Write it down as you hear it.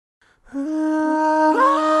A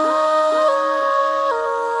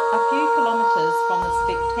few kilometres from the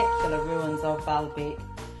spectacular ruins of Ballbek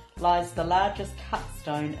lies the largest cut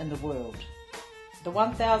stone in the world. The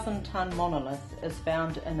 1,000-ton monolith is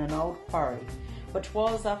found in an old quarry, which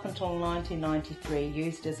was up until 1993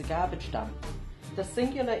 used as a garbage dump. The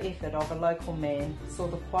singular effort of a local man saw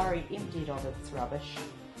the quarry emptied of its rubbish,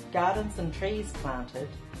 gardens and trees planted,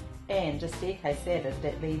 and a staircase added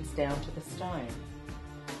that leads down to the stone.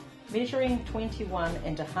 Measuring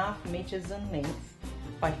 21.5 metres in length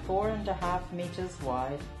by 4.5 metres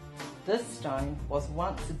wide, this stone was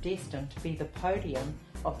once destined to be the podium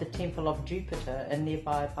of the temple of Jupiter in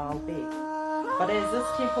nearby Ballbek. But as this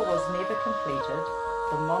temple was never completed,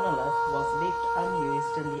 the monolith was left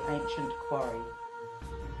unused in the ancient quarry.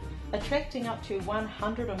 Attracting up to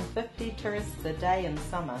 150 tourists a day in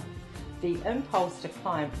summer, the impulse to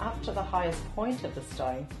climb up to the highest point of the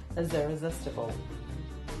stone is irresistible.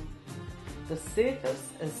 The surface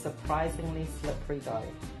is surprisingly slippery though,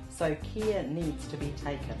 so care needs to be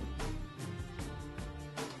taken.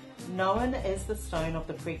 Known as the stone of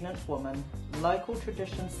the pregnant woman, local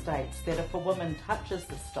tradition states that if a woman touches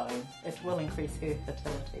the stone, it will increase her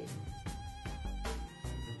fertility.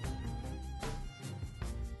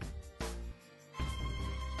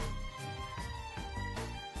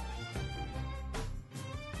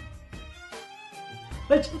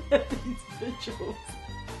 Imagine these visuals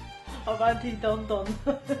of Auntie Don Don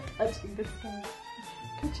touching the stone.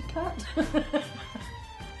 Could you cut?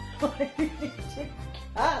 Why did you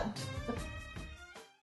cut?